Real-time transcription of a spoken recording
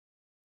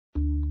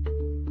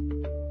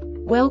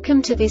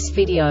Welcome to this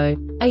video.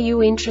 Are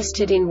you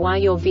interested in why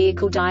your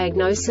vehicle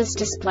diagnosis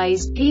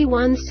displays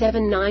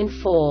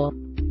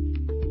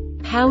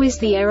P1794? How is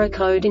the error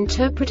code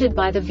interpreted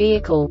by the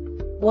vehicle?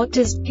 What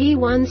does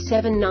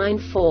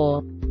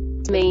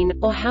P1794 mean,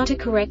 or how to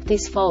correct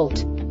this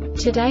fault?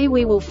 Today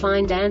we will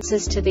find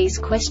answers to these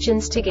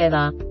questions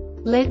together.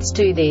 Let's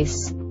do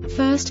this.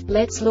 First,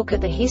 let's look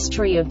at the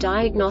history of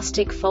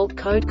diagnostic fault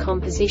code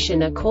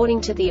composition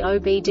according to the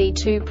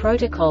OBD2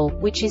 protocol,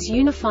 which is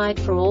unified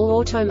for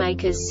all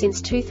automakers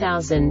since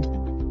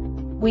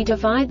 2000. We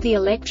divide the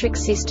electric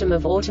system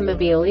of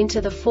automobile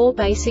into the four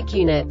basic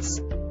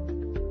units: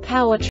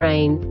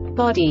 powertrain,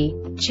 body,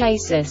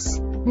 chassis,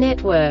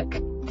 network.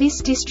 This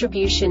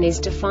distribution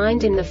is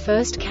defined in the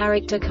first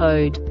character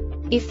code.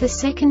 If the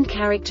second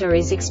character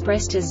is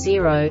expressed as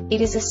 0, it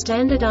is a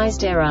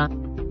standardized error.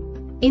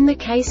 In the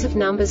case of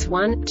numbers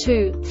 1,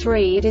 2,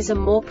 3, it is a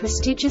more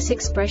prestigious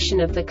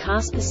expression of the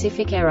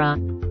car-specific error.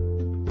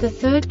 The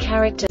third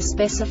character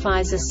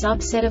specifies a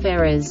subset of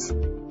errors.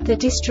 The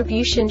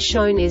distribution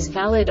shown is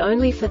valid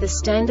only for the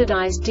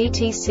standardized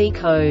DTC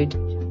code.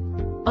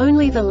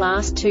 Only the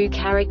last two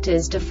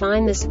characters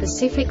define the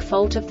specific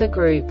fault of the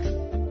group.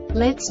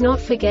 Let's not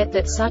forget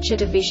that such a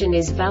division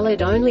is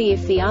valid only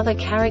if the other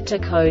character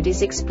code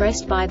is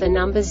expressed by the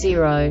number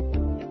 0.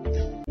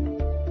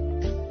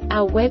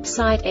 Our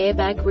website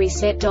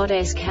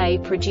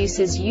airbagreset.sk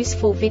produces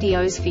useful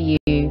videos for you.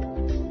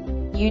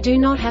 You do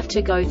not have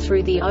to go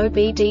through the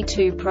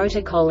OBD2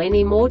 protocol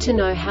anymore to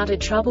know how to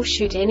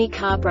troubleshoot any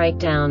car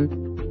breakdown.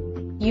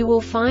 You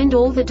will find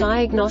all the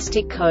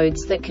diagnostic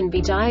codes that can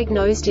be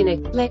diagnosed in a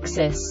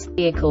Lexus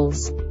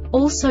vehicles.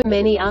 Also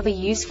many other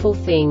useful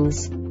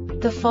things.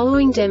 The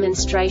following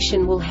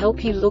demonstration will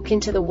help you look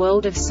into the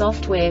world of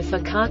software for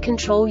car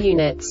control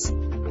units.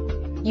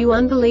 You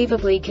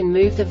unbelievably can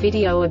move the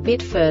video a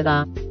bit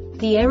further.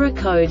 The error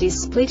code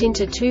is split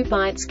into 2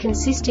 bytes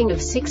consisting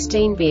of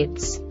 16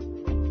 bits.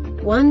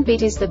 1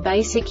 bit is the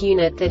basic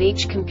unit that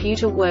each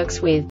computer works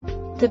with.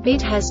 The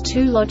bit has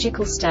 2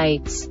 logical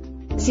states: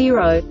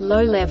 0,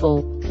 low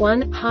level,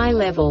 1, high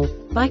level.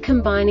 By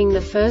combining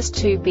the first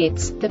 2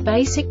 bits, the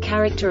basic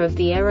character of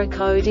the error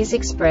code is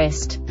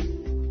expressed.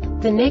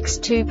 The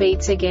next 2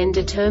 beats again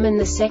determine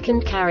the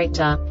second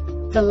character.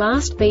 The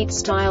last beat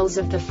styles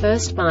of the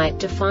first byte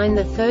define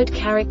the third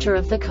character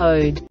of the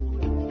code.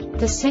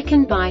 The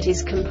second byte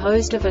is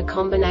composed of a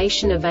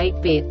combination of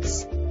 8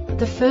 bits.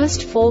 The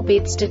first 4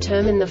 bits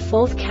determine the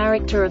fourth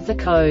character of the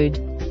code.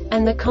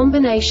 And the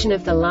combination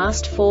of the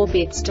last 4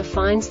 bits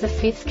defines the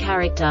fifth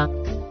character.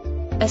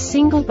 A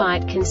single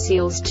byte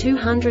conceals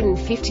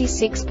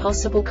 256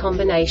 possible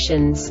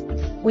combinations.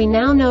 We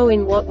now know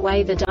in what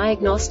way the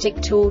diagnostic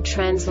tool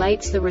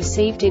translates the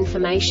received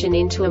information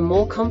into a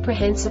more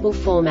comprehensible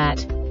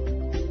format.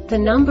 The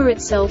number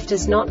itself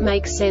does not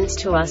make sense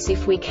to us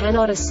if we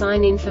cannot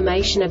assign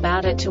information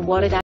about it to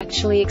what it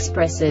actually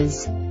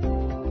expresses.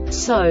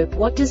 So,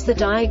 what does the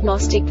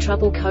diagnostic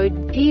trouble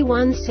code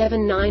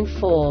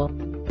P1794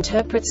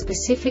 interpret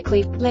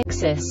specifically for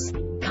Lexus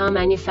car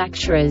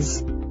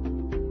manufacturers?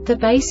 The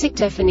basic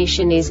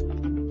definition is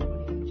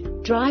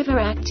Driver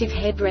Active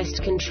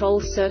Headrest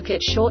Control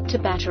Circuit Short to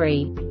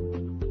Battery.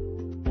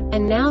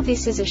 And now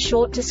this is a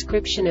short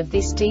description of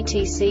this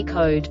DTC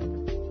code.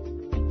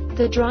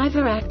 The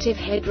Driver Active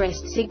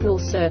Headrest signal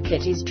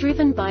circuit is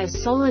driven by a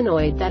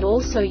solenoid that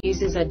also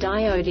uses a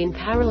diode in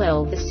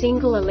parallel. The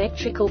single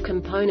electrical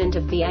component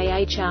of the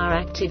AHR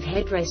active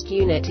headrest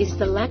unit is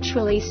the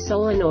latch-release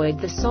solenoid.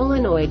 The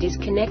solenoid is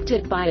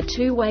connected by a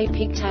two-way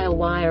pigtail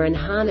wire and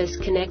harness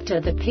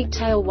connector. The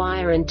pigtail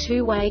wire and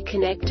two-way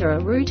connector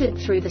are routed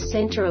through the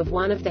center of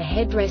one of the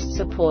headrest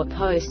support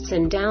posts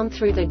and down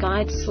through the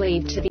guide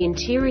sleeve to the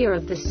interior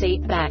of the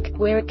seat back,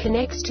 where it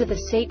connects to the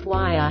seat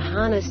wire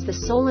harness. The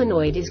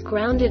solenoid is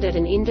grounded at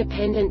an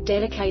independent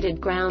dedicated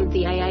ground.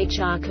 The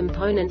AHR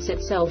components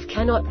itself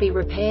cannot be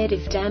repaired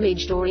if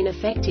damaged or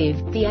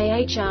ineffective. The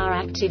AHR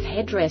active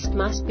headrest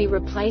must be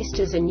replaced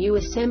as a new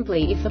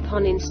assembly if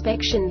upon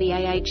inspection the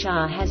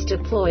AHR has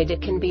deployed.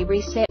 It can be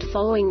reset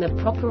following the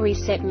proper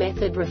reset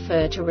method.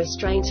 Refer to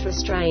Restraints.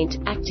 Restraint,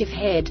 active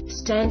head,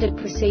 standard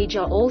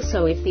procedure.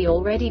 Also, if the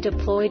already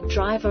deployed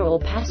driver or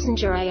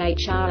passenger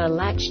AHR are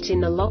latched in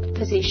the locked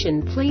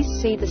position, please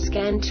see the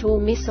scan tool.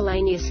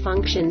 Miscellaneous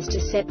functions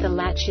to set the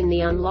latch in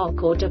the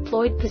unlock or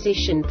deployed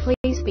position.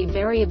 Please be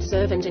very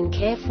observant and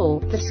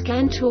careful. The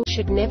scan tool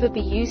should never be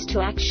used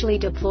to actually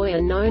deploy a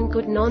known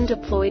good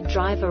non-deployed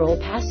driver or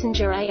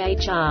passenger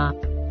AHR.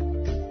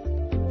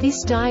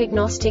 This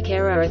diagnostic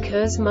error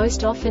occurs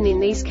most often in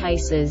these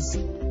cases: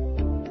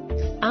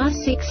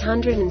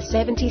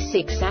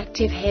 R676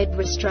 active head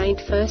restraint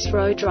first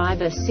row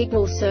driver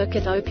signal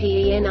circuit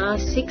OPEN.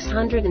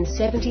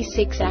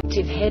 R676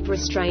 active head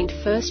restraint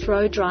first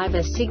row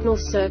driver signal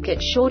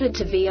circuit shorted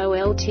to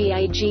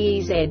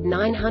VOLTAGEZ.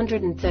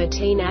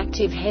 913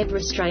 active head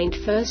restraint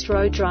first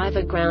row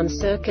driver ground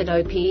circuit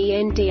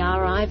OPEN.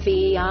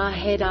 DRIVER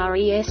head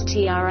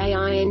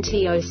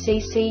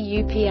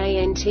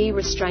RESTRAINTOCCUPANT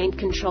restraint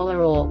controller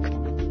AUC.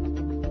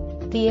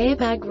 The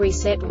Airbag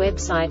Reset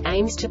website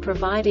aims to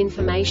provide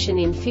information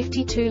in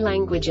 52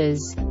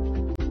 languages.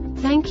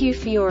 Thank you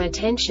for your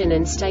attention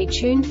and stay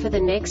tuned for the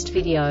next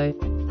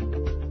video.